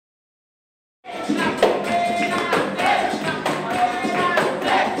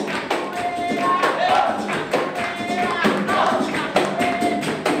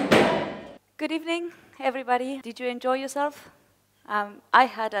Good evening, everybody. Did you enjoy yourself? I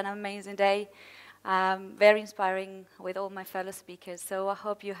had an amazing day, very inspiring with all my fellow speakers, so I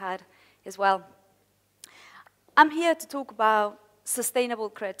hope you had as well. I'm here to talk about sustainable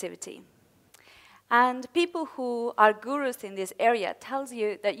creativity. And people who are gurus in this area tells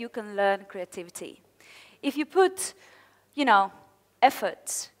you that you can learn creativity. If you put,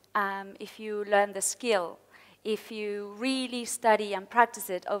 effort, if you learn the skill, if you really study and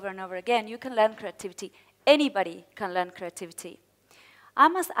practice it over and over again, you can learn creativity. Anybody can learn creativity. I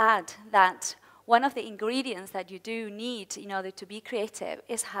must add that one of the ingredients that you do need in order to be creative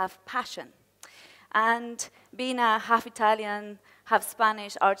is have passion. And being a half Italian, half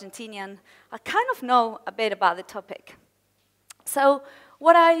Spanish, Argentinian, I kind of know a bit about the topic. So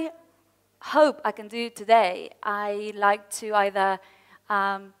what I hope I can do today, I like to either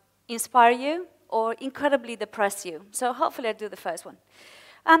inspire you or incredibly depress you. So hopefully I'll do the first one.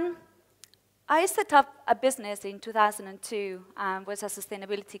 I set up a business in 2002, was a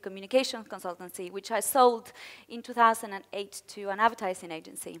sustainability communications consultancy, which I sold in 2008 to an advertising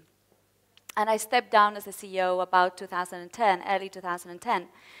agency. And I stepped down as a CEO about 2010, early 2010.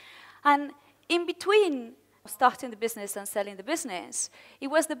 And in between starting the business and selling the business, it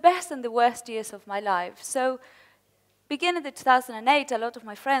was the best and the worst years of my life. So beginning in 2008, a lot of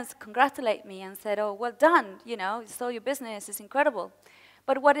my friends congratulate me and said, oh, well done, you sold your business, it's incredible.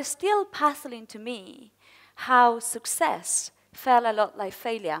 But what is still puzzling to me, how success felt a lot like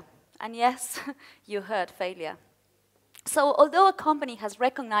failure. And yes, you heard failure. So although a company has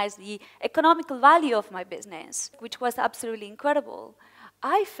recognized the economical value of my business, which was absolutely incredible,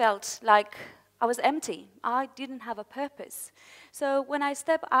 I felt like I was empty. I didn't have a purpose. So when I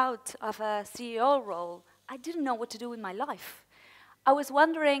stepped out of a CEO role, I didn't know what to do with my life. I was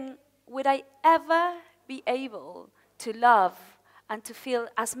wondering, would I ever be able to love and to feel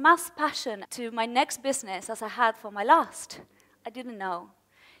as much passion to my next business as I had for my last? I didn't know.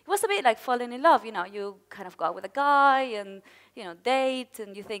 It was a bit like falling in love, you kind of go out with a guy and, date,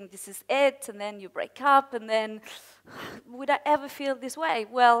 and you think this is it, and then you break up, and then, would I ever feel this way?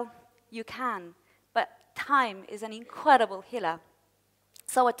 Well, you can, but time is an incredible healer.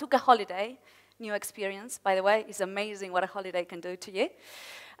 So I took a holiday, new experience, by the way. It's amazing what a holiday can do to you.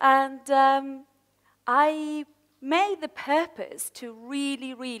 And I made the purpose to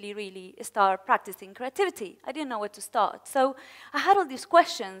really, really, really start practicing creativity. I didn't know where to start. So I had all these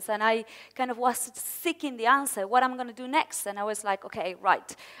questions, and I kind of was seeking the answer, what I'm going to do next. And I was like, okay,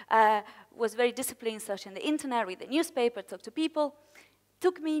 right. Was very disciplined, searching the internet, read the newspaper, talk to people.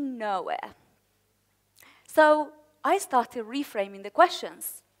 Took me nowhere. So I started reframing the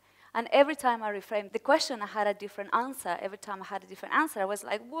questions. And every time I reframed the question, I had a different answer. Every time I had a different answer, I was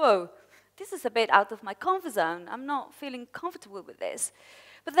like, whoa, this is a bit out of my comfort zone. I'm not feeling comfortable with this.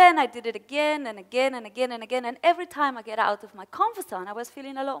 But then I did it again and again and again and again, and every time I get out of my comfort zone, I was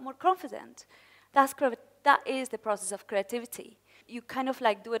feeling a lot more confident. That is the process of creativity. You kind of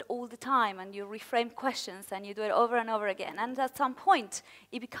like do it all the time, and you reframe questions, and you do it over and over again. And at some point,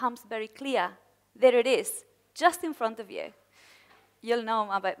 it becomes very clear. There it is, just in front of you. You'll know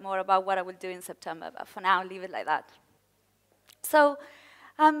a bit more about what I will do in September, but for now, leave it like that. So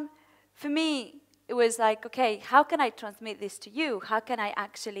for me, it was like, okay, how can I transmit this to you? How can I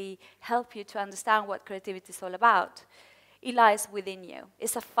actually help you to understand what creativity is all about? It lies within you.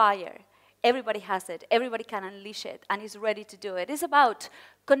 It's a fire. Everybody has it. Everybody can unleash it and is ready to do it. It's about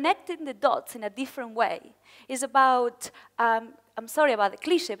connecting the dots in a different way. It's about, I'm sorry about the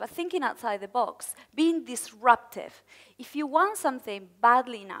cliche, but thinking outside the box, being disruptive. If you want something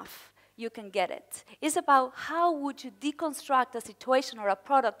badly enough, you can get it. It's about how would you deconstruct a situation or a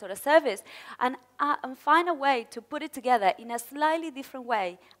product or a service and find a way to put it together in a slightly different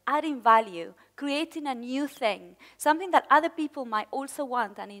way, adding value, creating a new thing, something that other people might also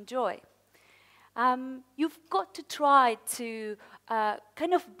want and enjoy. You've got to try to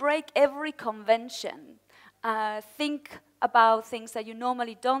kind of break every convention. Think about things that you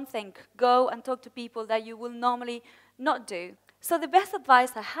normally don't think. Go and talk to people that you will normally not do. So the best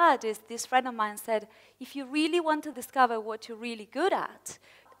advice I had is this friend of mine said, if you really want to discover what you're really good at,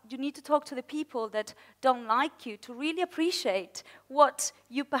 you need to talk to the people that don't like you to really appreciate what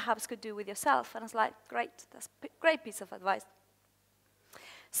you perhaps could do with yourself. And I was like, great, that's a great piece of advice.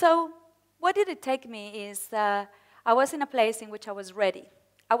 So what did it take me is I was in a place in which I was ready.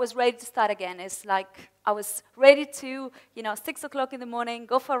 I was ready to start again. It's like I was ready to, 6 o'clock in the morning,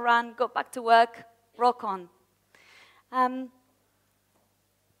 go for a run, go back to work, rock on.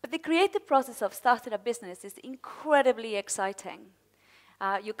 But the creative process of starting a business is incredibly exciting.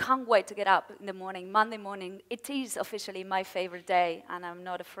 You can't wait to get up in the morning, Monday morning. It is officially my favorite day, and I'm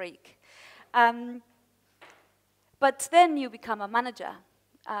not a freak. But then you become a manager,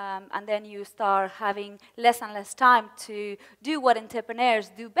 and then you start having less and less time to do what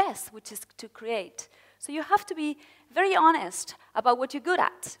entrepreneurs do best, which is to create. So you have to be very honest about what you're good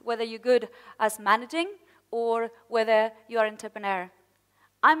at, whether you're good as managing or whether you are an entrepreneur.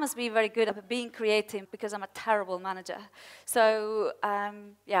 I must be very good at being creative because I'm a terrible manager. So,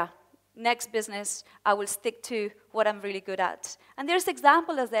 yeah, next business, I will stick to what I'm really good at. And there's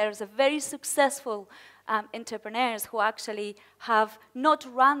examples there's a very successful entrepreneurs who actually have not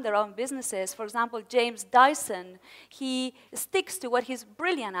run their own businesses. For example, James Dyson, he sticks to what he's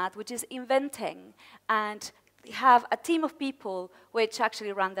brilliant at, which is inventing, and have a team of people which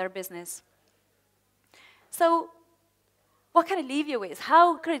actually run their business. So what can I leave you with?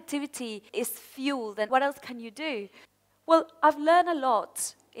 How creativity is fueled, and what else can you do? Well, I've learned a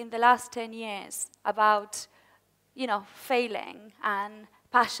lot in the last 10 years about, failing and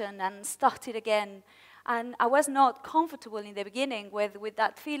passion and start it again. And I was not comfortable in the beginning with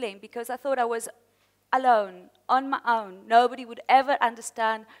that feeling because I thought I was alone, on my own. Nobody would ever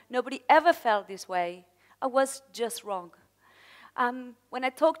understand. Nobody ever felt this way. I was just wrong. When I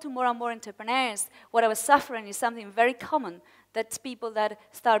talk to more and more entrepreneurs, what I was suffering is something very common that people that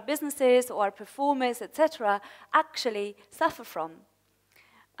start businesses or are performers, etc., actually suffer from.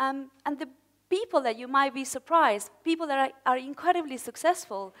 And the people that you might be surprised, people that are incredibly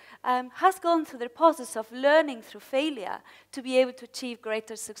successful, has gone through the process of learning through failure to be able to achieve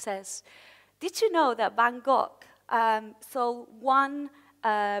greater success. Did you know that Van Gogh sold one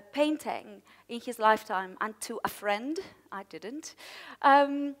painting in his lifetime and to a friend? I didn't.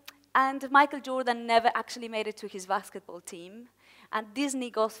 And Michael Jordan never actually made it to his basketball team. And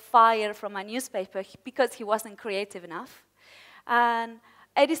Disney got fired from a newspaper because he wasn't creative enough. And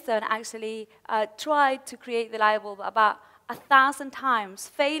Edison actually tried to create the light bulb about 1,000 times,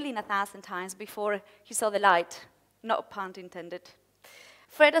 failing 1,000 times before he saw the light. Not pun intended.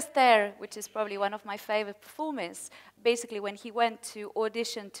 Fred Astaire, which is probably one of my favorite performers, basically when he went to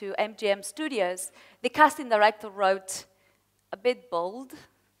audition to MGM Studios, the casting director wrote, a bit bold,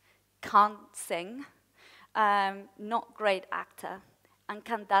 can't sing, not great actor, and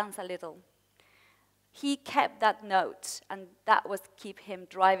can dance a little. He kept that note, and that was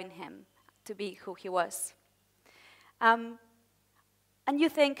driving him to be who he was. And you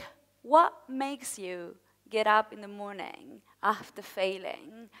think, what makes you get up in the morning after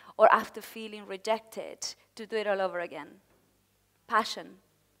failing or after feeling rejected to do it all over again? Passion,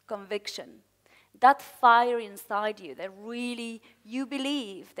 conviction, that fire inside you that really you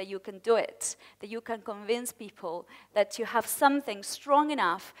believe that you can do it, that you can convince people, that you have something strong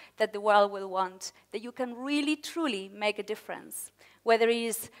enough that the world will want, that you can really, truly make a difference. Whether it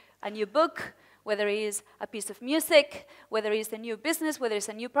is a new book, whether it is a piece of music, whether it is a new business, whether it's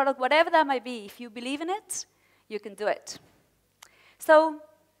a new product, whatever that might be, if you believe in it, you can do it. So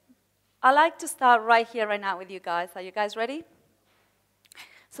I like to start right here, right now with you guys. Are you guys ready?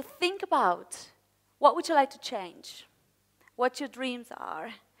 So think about, what would you like to change? What your dreams are?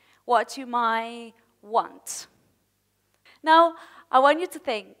 What you might want? Now, I want you to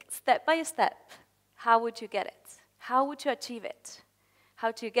think, step by step, how would you get it? How would you achieve it?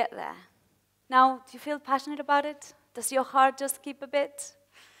 How do you get there? Now, do you feel passionate about it? Does your heart just skip a bit?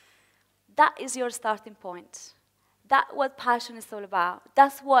 That is your starting point. That's what passion is all about.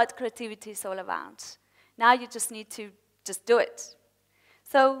 That's what creativity is all about. Now you just need to just do it.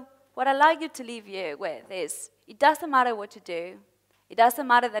 So what I'd like you to leave you with is, it doesn't matter what you do. It doesn't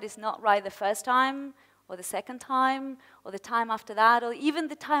matter that it's not right the first time, or the second time, or the time after that, or even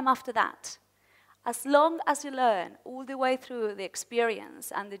the time after that. As long as you learn all the way through the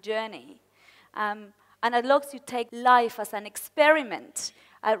experience and the journey, and as long as you take life as an experiment,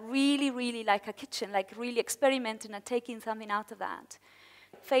 really, really like a kitchen, like really experimenting and taking something out of that,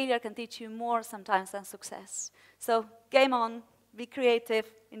 failure can teach you more sometimes than success. So game on. Be creative.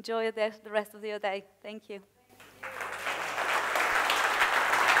 Enjoy the rest of your day. Thank you.